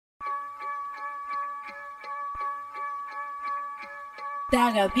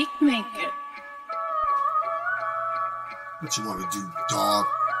Alphmega. What you wanna do, dog?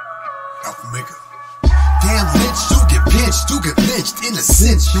 Alphmega. Damn, Lynch, you get pinched, you get lynched in a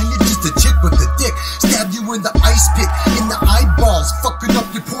cinch. Man, you're just a chick with a dick. Stab you in the ice pick, in the eyeballs, fucking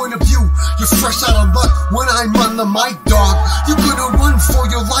up your point of view. You're fresh out of luck when I'm on the mic, dog. You're gonna run for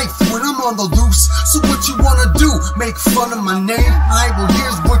your life when I'm on the loose. So what you wanna do? Make fun of my name? Alright, well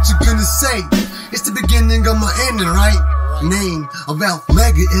here's what you're gonna say. It's the beginning of my ending, right? Name of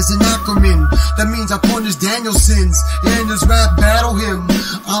Alphmega is an acronym. That means I punish Daniel's sins in this rap battle hymn.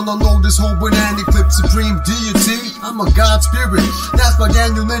 I don't know this whole banana clip, supreme deity. I'm a God spirit, that's why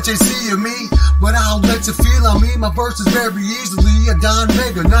Daniel Lynch ain't seeing me. But I'll let you feel on me, my verses very easily. A Don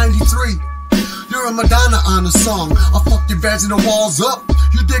Mega 93. You're a Madonna on a song. I'll fuck your vaginal walls up.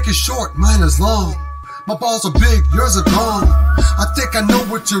 Your dick is short, mine is long. My balls are big, yours are gone. I think I know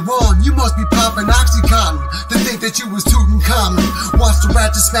what you're on. You must be popping Oxycontin to think that you was Tutankhamun. Watch the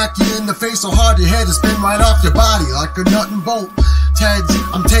ratchet smack you in the face so hard your head is spin right off your body like a nut and bolt. Teds,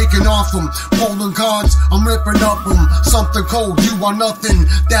 I'm taking off them. Holding cards, I'm ripping up them. Something cold, you are nothing.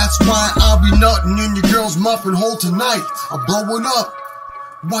 That's why I'll be nutting in your girl's muffin hole tonight. I'm blowing up.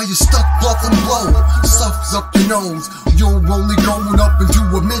 While you stuck bluff and blow, sucks up your nose. You're only going up into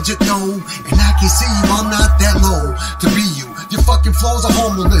a midget though. And I can see you, I'm not that low to be you. Your fucking flows are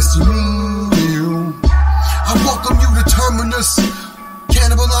homeless, you mean you. I welcome you to Terminus.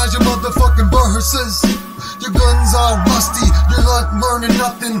 Cannibalize your motherfucking verses. Your guns are rusty, you're not learning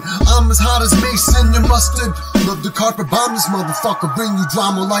nothing. I'm as hot as Mason, you mustard. Love the carpet bomb this motherfucker. Bring you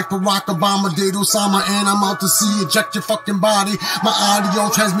drama like Barack Obama did Osama. And I'm out to see eject your fucking body. My audio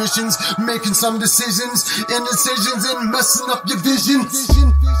transmissions, making some decisions. Indecisions and messing up your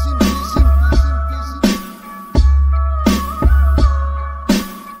vision.